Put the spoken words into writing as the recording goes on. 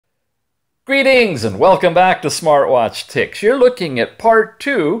Greetings and welcome back to SmartWatch Ticks. You're looking at part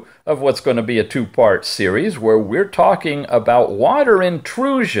 2 of what's going to be a two-part series where we're talking about water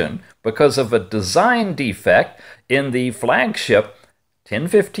intrusion because of a design defect in the flagship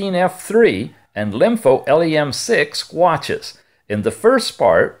TenFifteen F3 and LEMFO LEM6 watches. In the first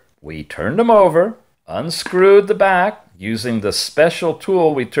part, we turned them over, unscrewed the back using the special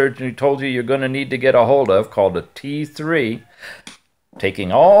tool we told you you're going to need to get a hold of called a T3.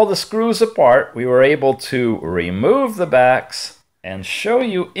 Taking all the screws apart, we were able to remove the backs and show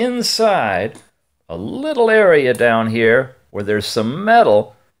you inside a little area down here where there's some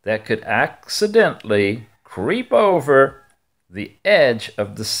metal that could accidentally creep over the edge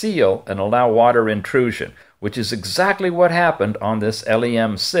of the seal and allow water intrusion, which is exactly what happened on this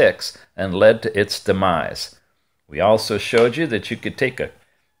LEM6 and led to its demise. We also showed you that you could take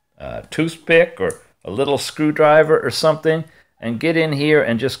a toothpick or a little screwdriver or something and get in here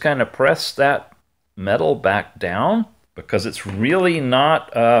and just kind of press that metal back down because it's really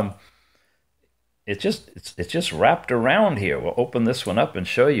not, it's just wrapped around here. We'll open this one up and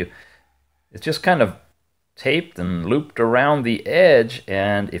show you. It's just kind of taped and looped around the edge,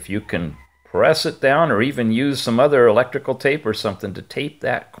 and if you can press it down or even use some other electrical tape or something to tape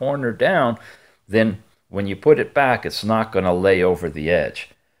that corner down, then when you put it back, it's not going to lay over the edge.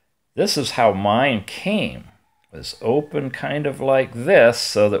 This is how mine came. Was open kind of like this,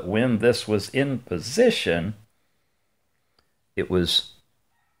 so that when this was in position, it was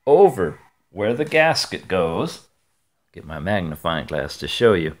over where the gasket goes. Get my magnifying glass to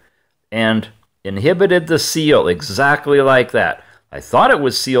show you. And inhibited the seal exactly like that. I thought it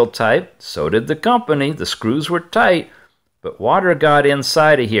was seal tight, so did the company. The screws were tight, but water got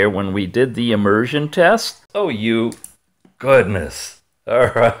inside of here when we did the immersion test. Oh, you goodness. All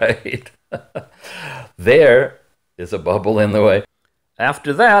right. There is a bubble in the way.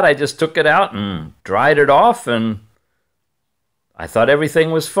 After that, I just took it out and dried it off, and I thought everything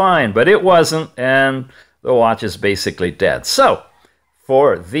was fine, but it wasn't, and the watch is basically dead. So,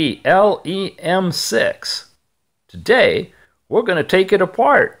 for the LEM6, today, we're going to take it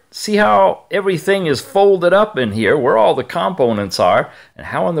apart, see how everything is folded up in here, where all the components are, and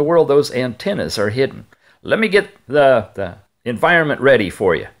how in the world those antennas are hidden. Let me get the environment ready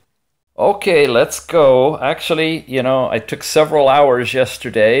for you. Okay, let's go. Actually, you know, I took several hours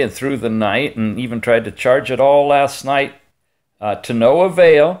yesterday and through the night and even tried to charge it all last night to no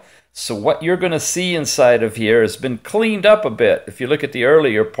avail. So what you're going to see inside of here has been cleaned up a bit. If you look at the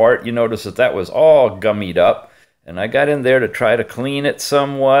earlier part, you notice that that was all gummied up. And I got in there to try to clean it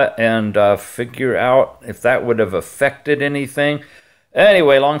somewhat and figure out if that would have affected anything.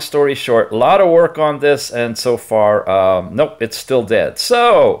 Anyway, long story short, a lot of work on this, and so far, nope, it's still dead.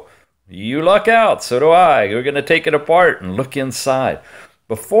 So you luck out, so do I. We're going to take it apart and look inside.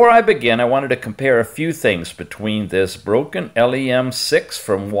 Before I begin, I wanted to compare a few things between this broken LEM6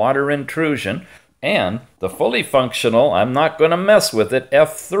 from water intrusion and the fully functional, I'm not going to mess with it,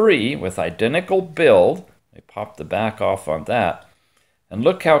 F3 with identical build. Let me pop the back off on that. And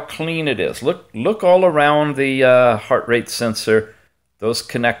look how clean it is. Look all around the heart rate sensor, those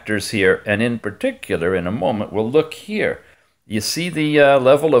connectors here, and in particular, in a moment, we'll look here. You see the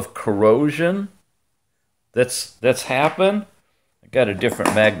level of corrosion that's happened? I got a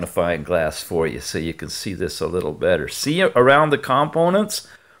different magnifying glass for you so you can see this a little better. See around the components?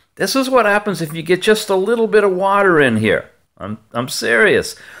 This is what happens if you get just a little bit of water in here. I'm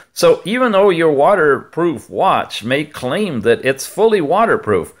serious. So even though your waterproof watch may claim that it's fully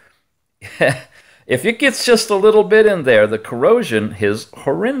waterproof, if it gets just a little bit in there, the corrosion is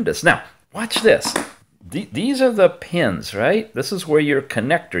horrendous. Now, watch this. These are the pins, right? This is where your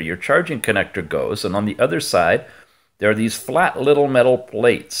connector, your charging connector goes, and on the other side, there are these flat little metal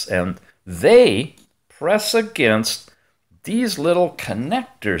plates, and they press against these little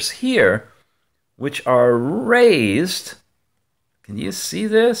connectors here, which are raised. Can you see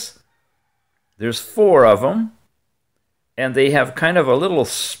this? There's 4 of them, and they have kind of a little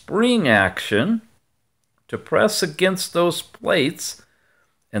spring action to press against those plates.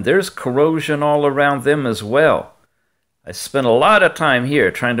 And there's corrosion all around them as well. I spent a lot of time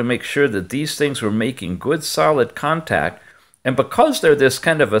here trying to make sure that these things were making good solid contact. And because they're this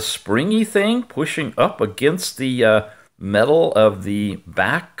kind of a springy thing pushing up against the metal of the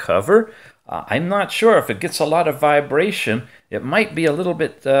back cover, I'm not sure if it gets a lot of vibration. It might be a little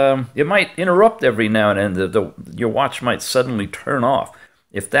bit, it might interrupt every now and then. Your watch might suddenly turn off.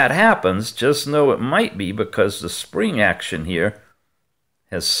 If that happens, just know it might be because the spring action here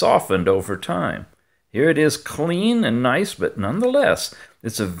has softened over time. Here it is clean and nice, but nonetheless,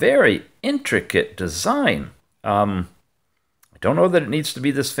 it's a very intricate design. I Don't know that it needs to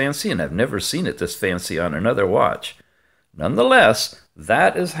be this fancy, and I've never seen it this fancy on another watch. Nonetheless,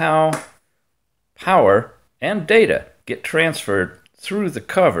 that is how power and data get transferred through the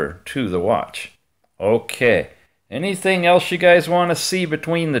cover to the watch. Okay, anything else you guys want to see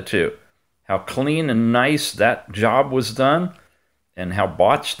between the two? How clean and nice that job was done, and how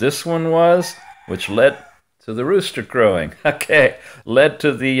botched this one was, which led to the rooster crowing. Okay, led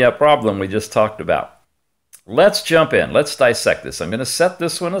to the problem we just talked about. Let's jump in. Let's dissect this. I'm going to set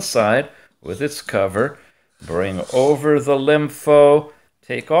this one aside with its cover, bring over the LEMFO,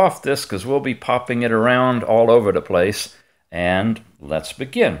 take off this because we'll be popping it around all over the place, and let's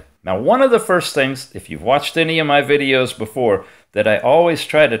begin. Now, one of the first things, if you've watched any of my videos before, that I always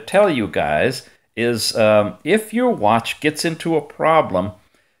try to tell you guys is if your watch gets into a problem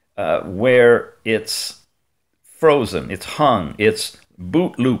where it's frozen, it's hung, it's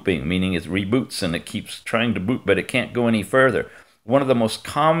boot looping, meaning it reboots and it keeps trying to boot, but it can't go any further. One of the most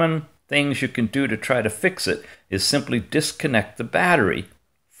common things you can do to try to fix it is simply disconnect the battery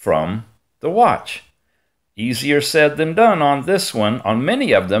from the watch. Easier said than done on this one. On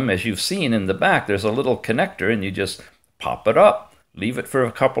many of them, as you've seen in the back, there's a little connector and you just pop it up, leave it for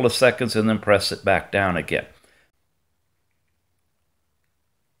a couple of seconds, and then press it back down again.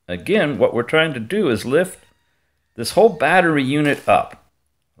 Again, what we're trying to do is lift this whole battery unit up,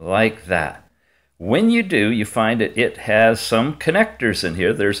 like that. When you do, you find that it has some connectors in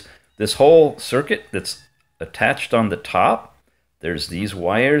here. There's this whole circuit that's attached on the top. There's these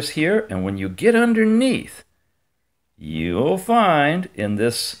wires here, and when you get underneath, you'll find in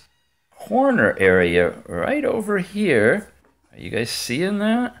this corner area right over here, are you guys seeing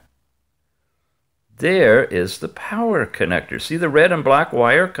that? There is the power connector. See the red and black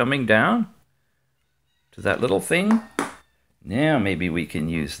wire coming down to that little thing? Now maybe we can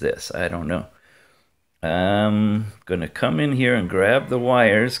use this. I don't know. I'm going to come in here and grab the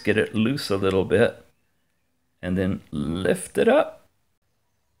wires, get it loose a little bit, and then lift it up.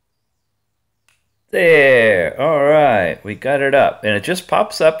 There. All right. We got it up. And it just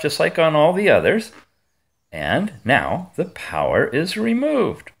pops up just like on all the others. And now the power is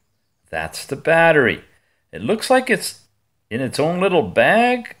removed. That's the battery. It looks like it's in its own little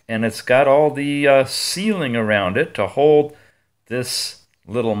bag, and it's got all the sealing around it to hold this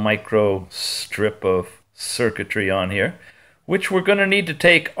little micro strip of circuitry on here, which we're going to need to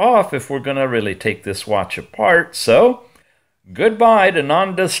take off if we're going to really take this watch apart. So, goodbye to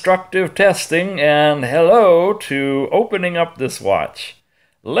non-destructive testing, and hello to opening up this watch.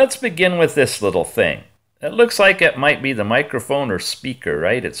 Let's begin with this little thing. It looks like it might be the microphone or speaker,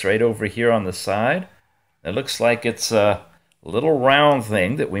 right? It's right over here on the side. It looks like it's a little round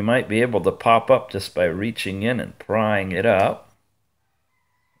thing that we might be able to pop up just by reaching in and prying it up.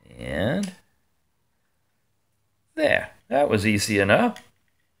 And there, that was easy enough.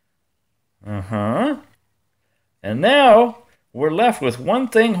 And now we're left with one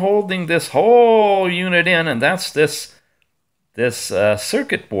thing holding this whole unit in, and that's this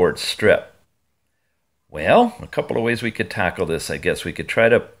circuit board strip. Well, a couple of ways we could tackle this, I guess. We could try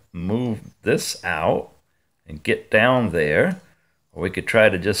to move this out and get down there, or we could try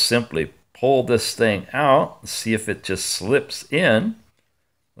to just simply pull this thing out and see if it just slips in.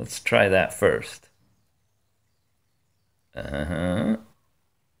 Let's try that first. Yeah,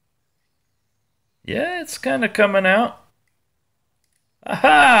 it's kind of coming out.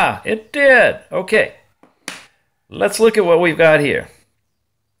 Aha! It did! Okay. Let's look at what we've got here.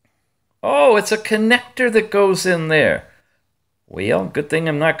 Oh, it's a connector that goes in there. Well, good thing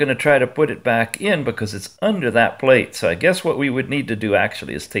I'm not going to try to put it back in because it's under that plate. So I guess what we would need to do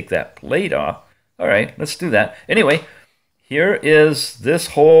actually is take that plate off. All right, let's do that. Anyway, here is this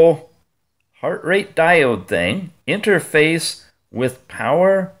whole heart rate diode thing, interface with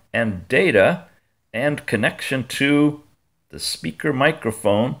power and data, and connection to the speaker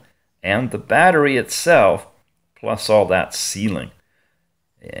microphone and the battery itself, plus all that sealing.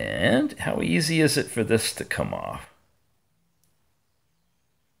 And how easy is it for this to come off?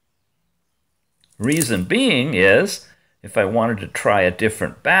 Reason being is, if I wanted to try a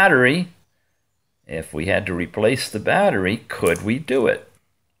different battery, if we had to replace the battery, could we do it?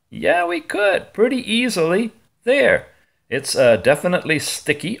 Yeah, we could, pretty easily. There. It's definitely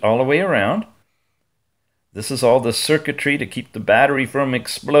sticky all the way around. This is all the circuitry to keep the battery from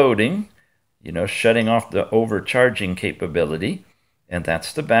exploding, you know, shutting off the overcharging capability. And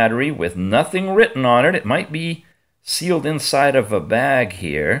that's the battery with nothing written on it. It might be sealed inside of a bag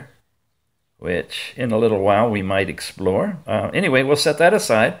here, which in a little while we might explore. Anyway, we'll set that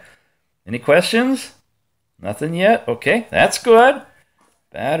aside. Any questions? Nothing yet? Okay, that's good.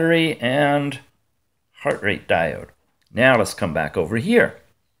 Battery and heart rate diode. Now let's come back over here.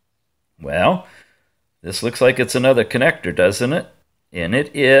 Well, this looks like it's another connector, doesn't it? And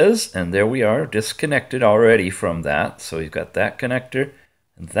it is, and there we are, disconnected already from that. So you've got that connector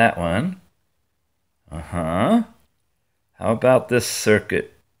and that one. How about this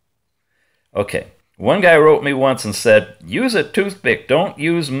circuit? Okay, one guy wrote me once and said, use a toothpick, don't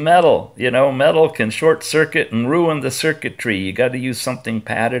use metal. You know, metal can short circuit and ruin the circuitry. You got to use something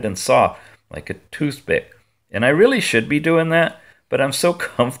padded and soft, like a toothpick. And I really should be doing that, but I'm so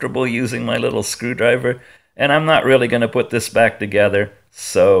comfortable using my little screwdriver, and I'm not really going to put this back together.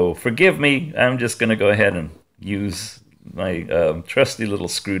 So forgive me, I'm just going to go ahead and use my trusty little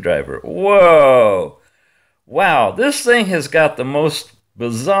screwdriver. Whoa! Wow, this thing has got the most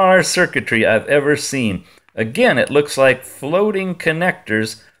bizarre circuitry I've ever seen. Again, it looks like floating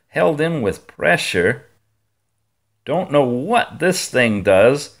connectors held in with pressure. Don't know what this thing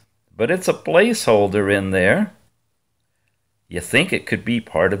does, but it's a placeholder in there. You think it could be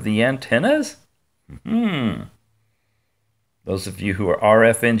part of the antennas? Those of you who are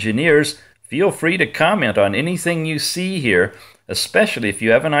RF engineers, feel free to comment on anything you see here, especially if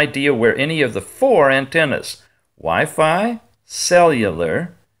you have an idea where any of the 4 antennas, Wi-Fi,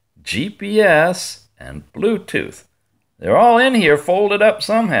 cellular, GPS, and Bluetooth, they're all in here folded up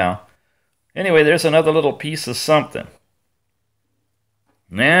somehow. Anyway, there's another little piece of something.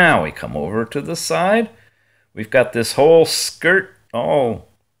 Now we come over to the side. We've got this whole skirt all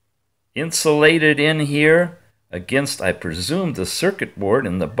insulated in here against, I presume, the circuit board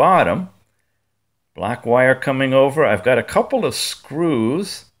in the bottom. Black wire coming over. I've got a couple of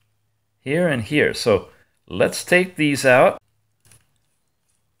screws here and here. So let's take these out.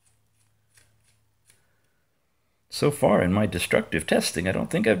 So far in my destructive testing, I don't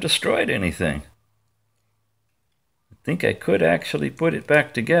think I've destroyed anything. I think I could actually put it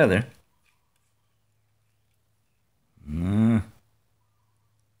back together.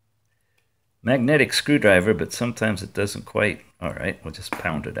 Magnetic screwdriver, but sometimes it doesn't quite. All right, we'll just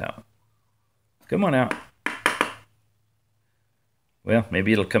pound it out. Come on out. Well,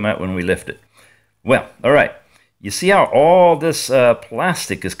 maybe it'll come out when we lift it. Well, all right. You see how all this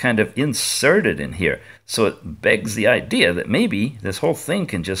plastic is kind of inserted in here? So it begs the idea that maybe this whole thing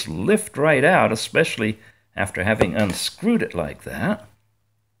can just lift right out, especially after having unscrewed it like that.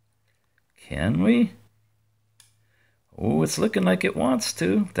 Can we? Oh, it's looking like it wants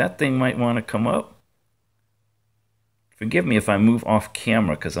to. That thing might want to come up. Forgive me if I move off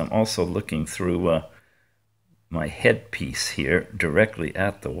camera, because I'm also looking through my headpiece here directly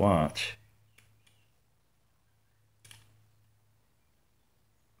at the watch.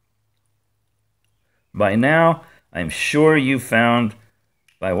 By now, I'm sure you found,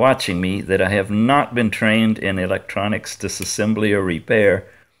 by watching me, that I have not been trained in electronics disassembly or repair.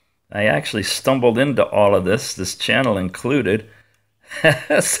 I actually stumbled into all of this channel included.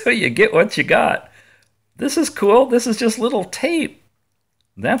 So you get what you got. This is cool. This is just little tape.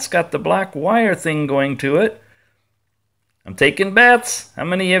 That's got the black wire thing going to it. I'm taking bets. How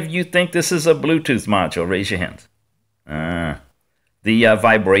many of you think this is a Bluetooth module? Raise your hands. The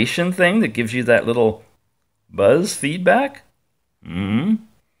vibration thing that gives you that little buzz feedback?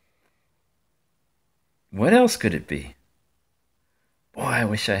 What else could it be? Boy, I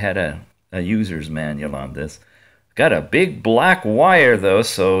wish I had a user's manual on this. Got a big black wire though,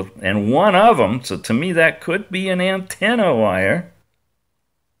 and one of them, so to me that could be an antenna wire.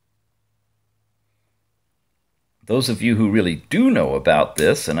 Those of you who really do know about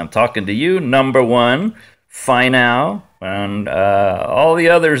this, and I'm talking to you, number 1, Final, and all the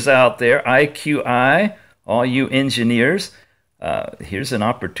others out there, IQI, all you engineers, here's an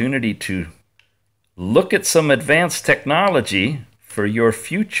opportunity to look at some advanced technology for your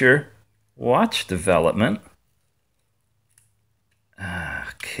future watch development.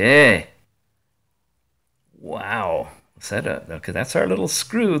 Okay. Wow. Is that okay, that's our little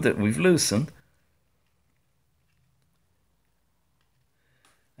screw that we've loosened.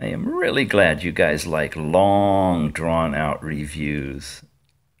 I am really glad you guys like long, drawn-out reviews.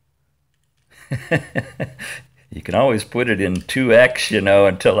 You can always put it in 2x, you know,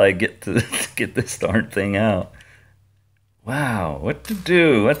 until I get to get this darn thing out. Wow, what to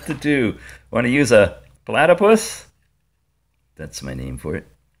do? What to do? Want to use a platypus? That's my name for it.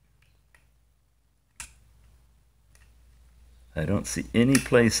 I don't see any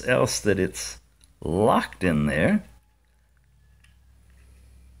place else that it's locked in there.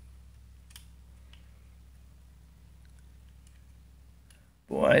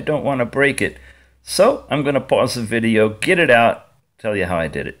 Boy, I don't want to break it. So I'm going to pause the video, get it out, tell you how I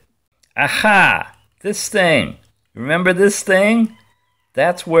did it. Aha! This thing. Remember this thing?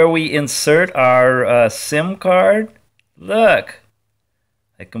 That's where we insert our SIM card. Look,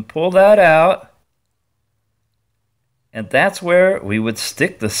 I can pull that out. And that's where we would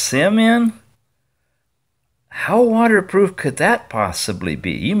stick the SIM in? How waterproof could that possibly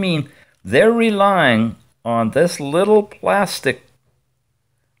be? You mean they're relying on this little plastic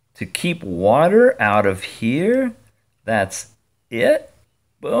to keep water out of here? That's it?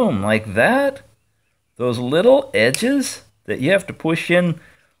 Boom, like that? Those little edges that you have to push in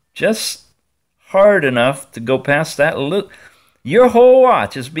just hard enough to go past that little... Your whole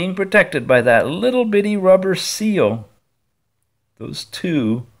watch is being protected by that little bitty rubber seal. Those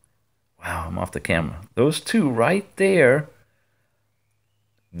two... Wow, I'm off the camera. Those two right there.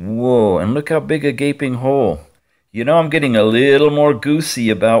 Whoa, and look how big a gaping hole. You know, I'm getting a little more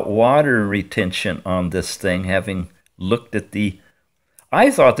goosey about water retention on this thing, having looked at the... I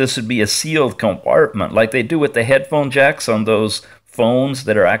thought this would be a sealed compartment, like they do with the headphone jacks on those phones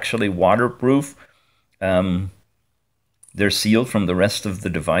that are actually waterproof. They're sealed from the rest of the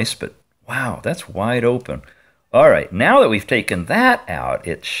device, but wow, that's wide open. All right, now that we've taken that out,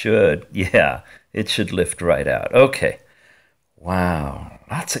 it should, yeah, it should lift right out. Okay. Wow,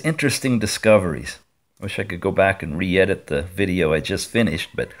 lots of interesting discoveries. Wish I could go back and re-edit the video I just finished,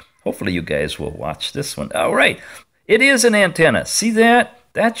 but hopefully you guys will watch this one. All right, it is an antenna. See that?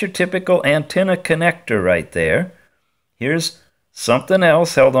 That's your typical antenna connector right there. Here's something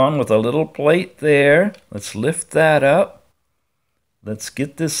else held on with a little plate there. Let's lift that up. Let's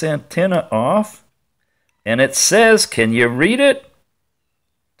get this antenna off. And it says, can you read it?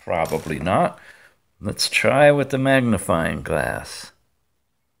 Probably not. Let's try with the magnifying glass.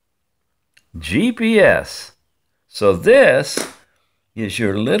 GPS. So this is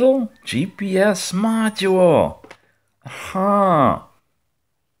your little GPS module. Huh.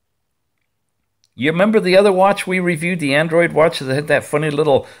 You remember the other watch we reviewed, the Android watch that had that funny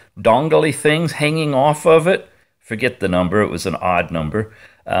little dongly things hanging off of it? Forget the number, it was an odd number.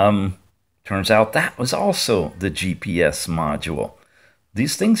 Turns out that was also the GPS module.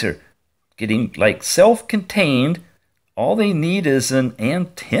 These things are getting like self-contained. All they need is an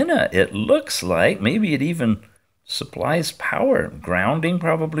antenna, it looks like. Maybe it even supplies power. Grounding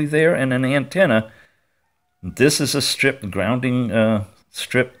probably there, and an antenna. This is a strip, grounding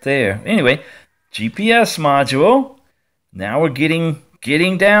strip there. Anyway, GPS module. Now we're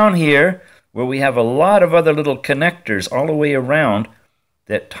getting down here where we have a lot of other little connectors all the way around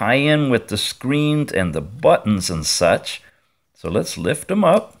that tie in with the screens and the buttons and such. So let's lift them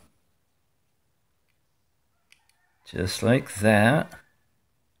up. Just like that.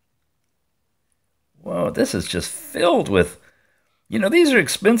 Whoa, this is just filled with, you know, these are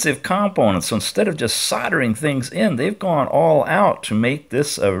expensive components. So instead of just soldering things in, they've gone all out to make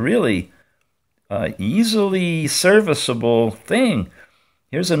this a really easily serviceable thing.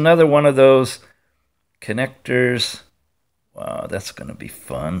 Here's another one of those connectors. Wow, that's going to be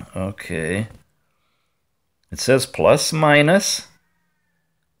fun. Okay. It says plus minus.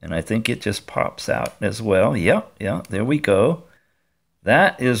 And I think it just pops out as well. Yep, yeah, there we go.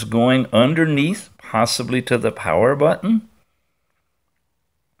 That is going underneath, possibly to the power button.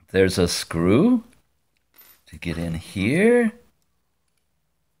 There's a screw to get in here.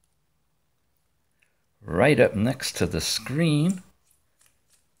 Right up next to the screen.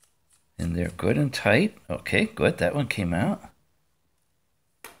 And they're good and tight. Okay, good. That one came out.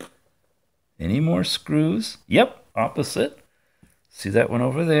 Any more screws? Yep, opposite. See that one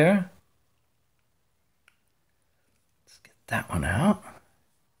over there? Let's get that one out.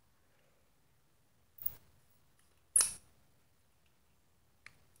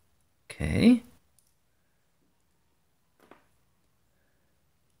 Okay.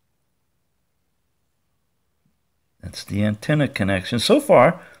 That's the antenna connection. So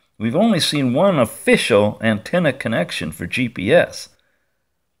far, we've only seen one official antenna connection for GPS.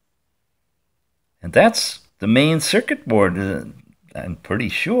 And that's the main circuit board, I'm pretty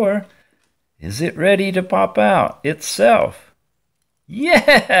sure. Is it ready to pop out itself?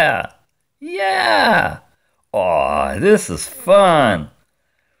 Yeah! Yeah! Aw, this is fun.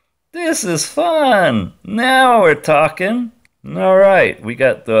 This is fun. Now we're talking. All right, we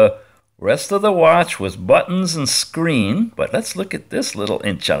got the rest of the watch with buttons and screen, but let's look at this little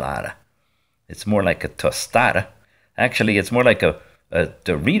enchilada. It's more like a tostada. Actually, it's more like a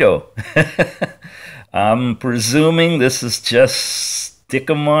Dorito. I'm presuming this is just stick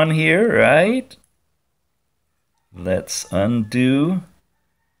 'em on here, right? Let's undo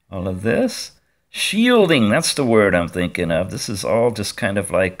all of this. Shielding, that's the word I'm thinking of. This is all just kind of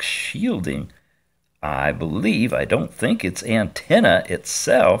like shielding. I believe, I don't think it's antenna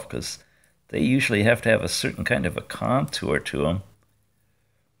itself, because they usually have to have a certain kind of a contour to them.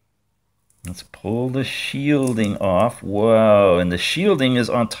 Let's pull the shielding off. Whoa, and the shielding is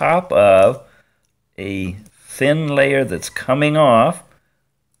on top of a thin layer that's coming off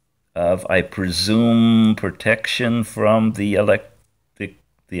of, I presume, protection from the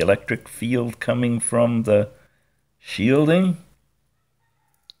electric field coming from the shielding.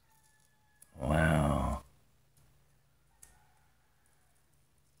 Wow.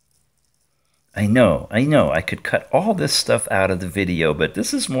 I know. I could cut all this stuff out of the video, but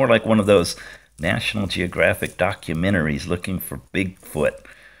this is more like one of those National Geographic documentaries looking for Bigfoot.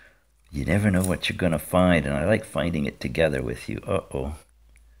 You never know what you're going to find, and I like finding it together with you. Uh-oh.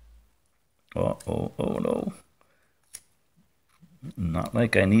 Uh-oh. Oh, no. Not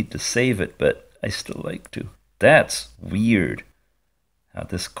like I need to save it, but I still like to. That's weird. How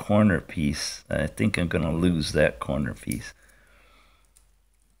this corner piece, I think I'm going to lose that corner piece.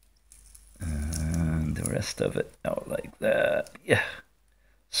 And the rest of it out like that. Yeah.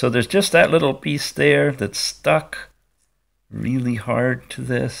 So there's just that little piece there that's stuck really hard to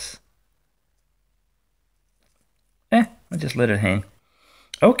this. I'll just let it hang.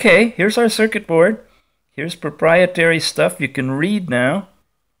 Okay, here's our circuit board. Here's proprietary stuff you can read now.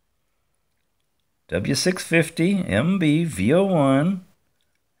 W650, MB, V01,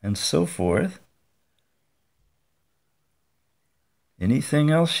 and so forth. Anything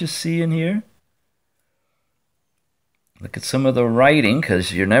else you see in here? Look at some of the writing,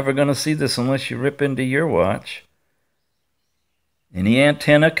 because you're never going to see this unless you rip into your watch. Any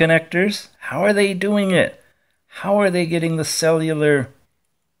antenna connectors? How are they doing it? How are they getting the cellular,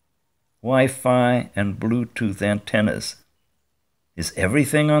 Wi-Fi, and Bluetooth antennas? Is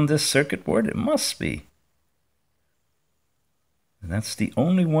everything on this circuit board? It must be. And that's the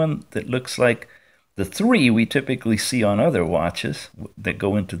only one that looks like the three we typically see on other watches that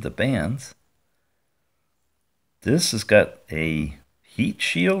go into the bands. This has got a heat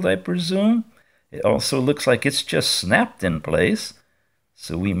shield, I presume. It also looks like it's just snapped in place,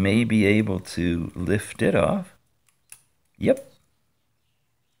 so we may be able to lift it off. Yep.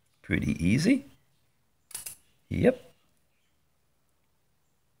 Pretty easy. Yep.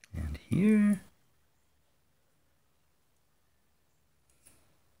 And here.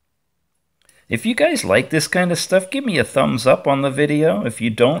 If you guys like this kind of stuff, give me a thumbs up on the video. If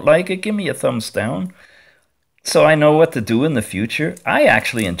you don't like it, give me a thumbs down, so I know what to do in the future. I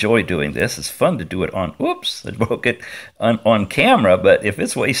actually enjoy doing this. It's fun to do it on, oops, I broke it, on camera, but if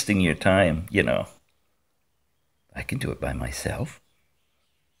it's wasting your time, you know, I can do it by myself.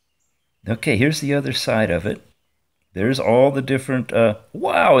 Okay, here's the other side of it. There's all the different,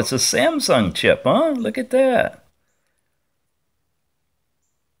 wow, it's a Samsung chip, huh? Look at that.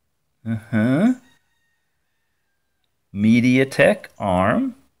 MediaTek,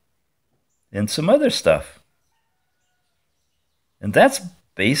 ARM, and some other stuff. And that's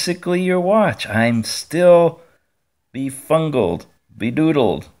basically your watch. I'm still befungled,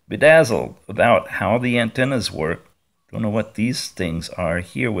 bedoodled, bedazzled about how the antennas work. Don't know what these things are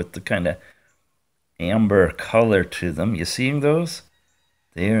here with the kind of amber color to them. You seeing those?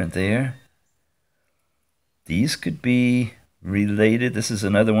 There and there. These could be related. This is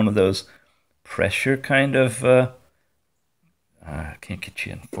another one of those pressure kind of... I can't get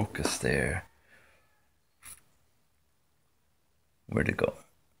you in focus there. Where'd it go?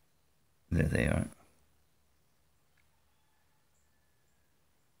 There they are.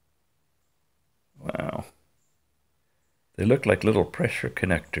 Wow. They look like little pressure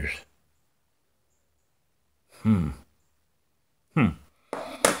connectors.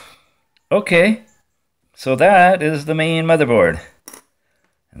 Okay, so that is the main motherboard.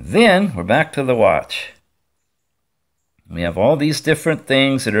 And then we're back to the watch. We have all these different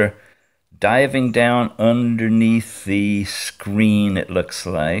things that are diving down underneath the screen, it looks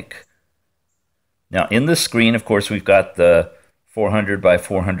like. Now, in the screen, of course, we've got the 400 by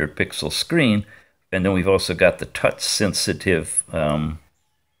 400 pixel screen, and then we've also got the touch-sensitive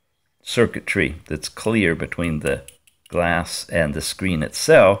circuitry that's clear between the glass and the screen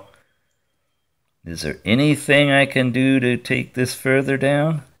itself. Is there anything I can do to take this further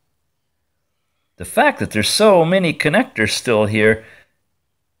down? The fact that there's so many connectors still here,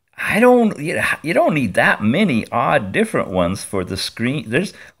 you don't need that many odd different ones for the screen.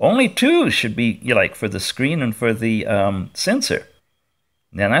 There's only two should be like for the screen and for the sensor.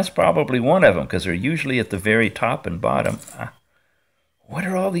 Now that's probably one of them because they're usually at the very top and bottom. What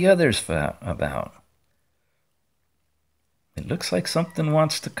are all the others about? It looks like something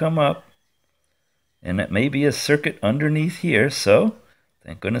wants to come up, and it may be a circuit underneath here. So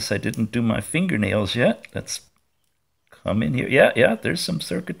thank goodness I didn't do my fingernails yet. Let's come in here. Yeah, there's some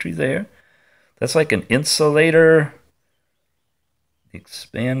circuitry there. That's like an insulator.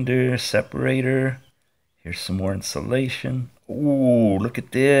 expander, separator. Here's some more insulation. Ooh, look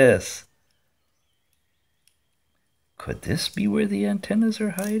at this. Could this be where the antennas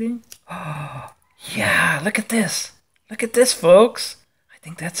are hiding? Oh, yeah, look at this. Look at this, folks. I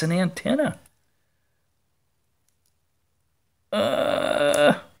think that's an antenna.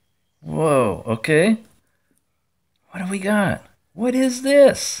 Whoa, okay. What do we got? What is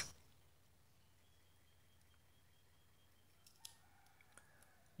this?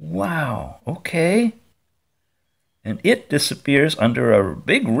 Wow, okay. And it disappears under a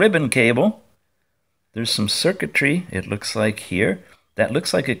big ribbon cable. There's some circuitry, it looks like here. That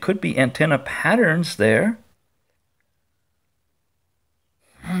looks like it could be antenna patterns there.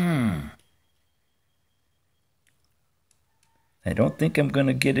 I don't think I'm going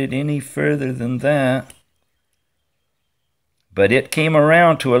to get it any further than that. But it came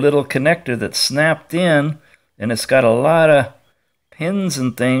around to a little connector that snapped in, and it's got a lot of pins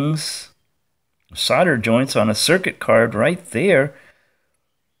and things, solder joints on a circuit card right there.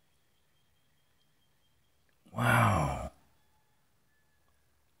 Wow.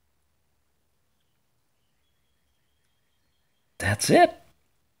 That's it.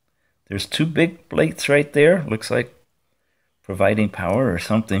 There's two big plates right there. Looks like providing power or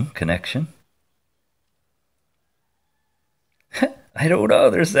something, connection. I don't know.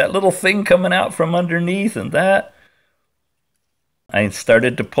 There's that little thing coming out from underneath and that. I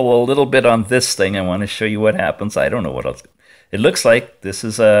started to pull a little bit on this thing. I want to show you what happens. I don't know what else. It looks like this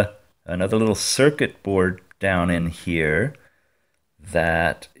is another little circuit board down in here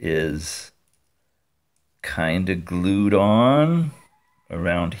that is kind of glued on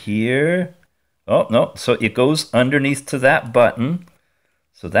around here. Oh, no, so it goes underneath to that button.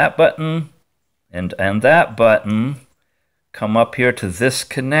 So that button and that button come up here to this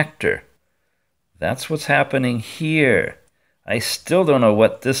connector. That's what's happening here. I still don't know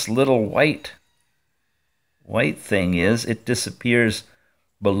what this little white thing is. It disappears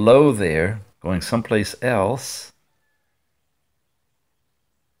below there, going someplace else.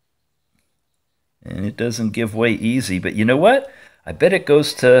 And it doesn't give way easy, but you know what? I bet it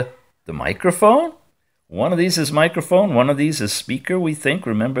goes to the microphone. One of these is microphone, one of these is speaker, we think.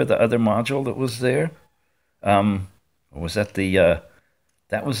 Remember the other module that was there? Or was that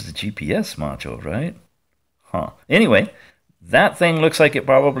that was the GPS module, right? Huh. Anyway, that thing looks like it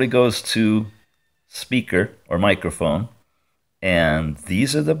probably goes to speaker or microphone. And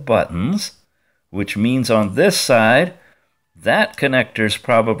these are the buttons, which means on this side, that connector's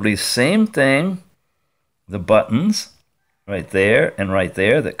probably same thing. The buttons right there and right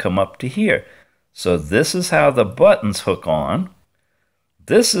there that come up to here. So this is how the buttons hook on.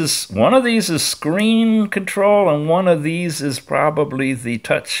 This is, one of these is screen control and one of these is probably the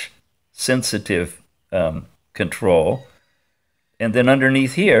touch sensitive control. And then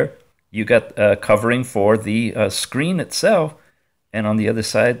underneath here, you got covering for the screen itself, and on the other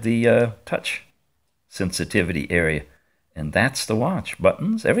side, the touch sensitivity area. And that's the watch.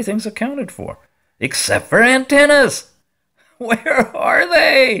 Buttons, everything's accounted for, except for antennas. Where are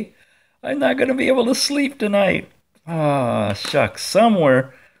they? I'm not going to be able to sleep tonight. Ah, shucks,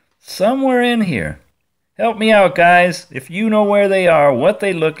 somewhere in here. Help me out, guys. If you know where they are, what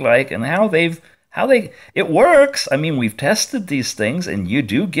they look like, and how it works. I mean, we've tested these things, and you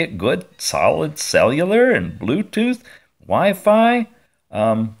do get good, solid cellular and Bluetooth, Wi-Fi.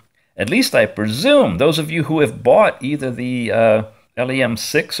 At least I presume those of you who have bought either the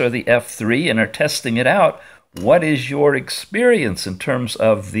LEM6 or the F3 and are testing it out, what is your experience in terms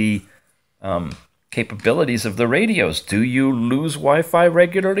of the capabilities of the radios? Do you lose Wi-Fi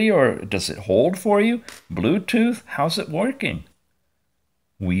regularly, or does it hold for you? Bluetooth, how's it working?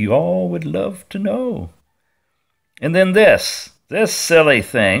 We all would love to know. And then this silly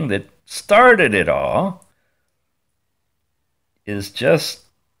thing that started it all is just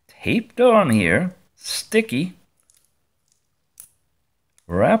taped on here, sticky,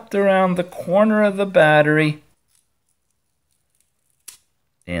 wrapped around the corner of the battery.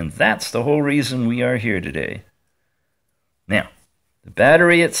 And that's the whole reason we are here today. Now, the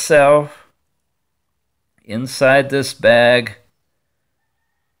battery itself, inside this bag,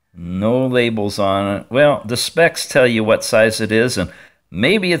 no labels on it. Well, the specs tell you what size it is, and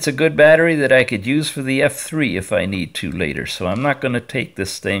maybe it's a good battery that I could use for the F3 if I need to later. So I'm not going to take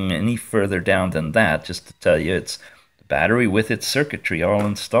this thing any further down than that, just to tell you it's the battery with its circuitry all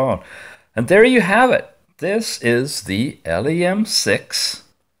installed. And there you have it. This is the LEM6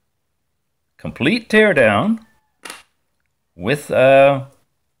 complete teardown with a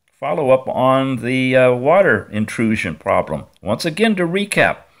follow-up on the water intrusion problem. Once again, to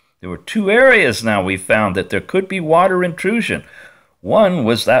recap, there were two areas now we found that there could be water intrusion. One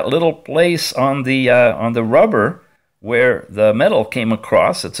was that little place on the rubber where the metal came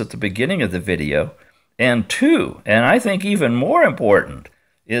across. It's at the beginning of the video. And two, and I think even more important,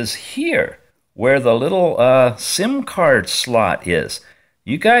 is here where the little SIM card slot is.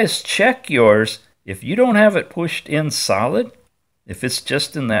 You guys check yours. If you don't have it pushed in solid, if it's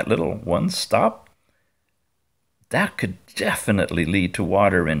just in that little one stop, that could definitely lead to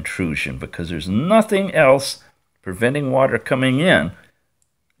water intrusion because there's nothing else preventing water coming in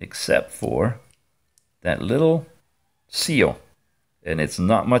except for that little seal. And it's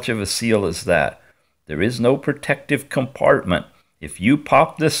not much of a seal as that. There is no protective compartment. If you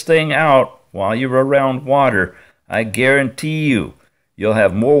pop this thing out while you're around water, I guarantee you'll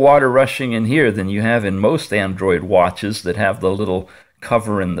have more water rushing in here than you have in most Android watches that have the little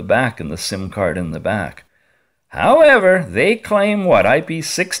cover in the back and the SIM card in the back. However, they claim what?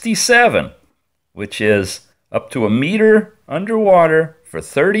 IP67, which is up to 1 meter underwater for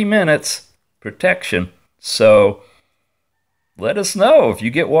 30 minutes protection. So let us know if you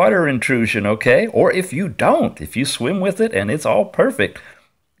get water intrusion, okay? Or if you don't, if you swim with it and it's all perfect.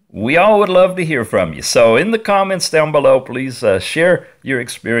 We all would love to hear from you. So in the comments down below, please share your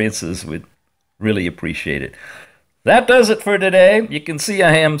experiences. We'd really appreciate it. That does it for today. You can see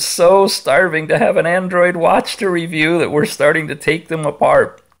I am so starving to have an Android watch to review that we're starting to take them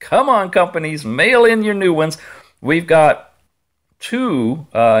apart. Come on, companies, mail in your new ones. We've got 2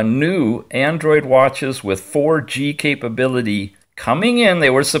 new Android watches with 4G capability coming in. They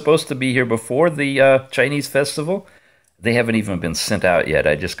were supposed to be here before the Chinese festival. They haven't even been sent out yet.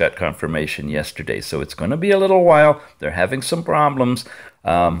 I just got confirmation yesterday, so it's going to be a little while. They're having some problems.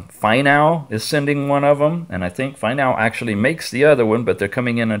 Finow is sending one of them, and I think Finow actually makes the other one, but they're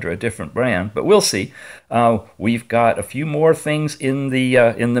coming in under a different brand. But we'll see. We've got a few more things in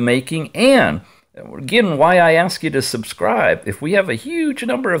the making, and again, why I ask you to subscribe. If we have a huge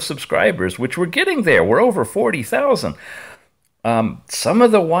number of subscribers, which we're getting there, we're over 40,000. Some of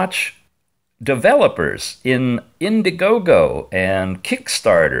the watch developers in Indiegogo and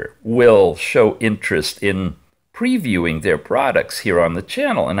Kickstarter will show interest in previewing their products here on the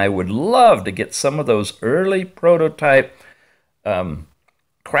channel, and I would love to get some of those early prototype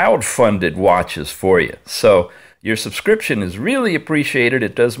crowd-funded watches for you. So your subscription is really appreciated.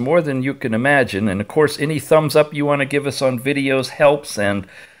 It does more than you can imagine, and of course any thumbs up you want to give us on videos helps, and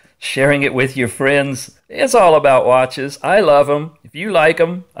sharing it with your friends. It's all about watches. I love them. If you like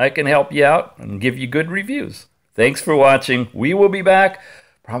them, I can help you out and give you good reviews. Thanks for watching. We will be back,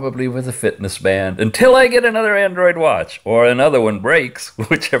 probably with a fitness band, until I get another Android watch or another one breaks,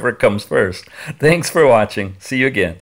 whichever comes first. Thanks for watching. See you again.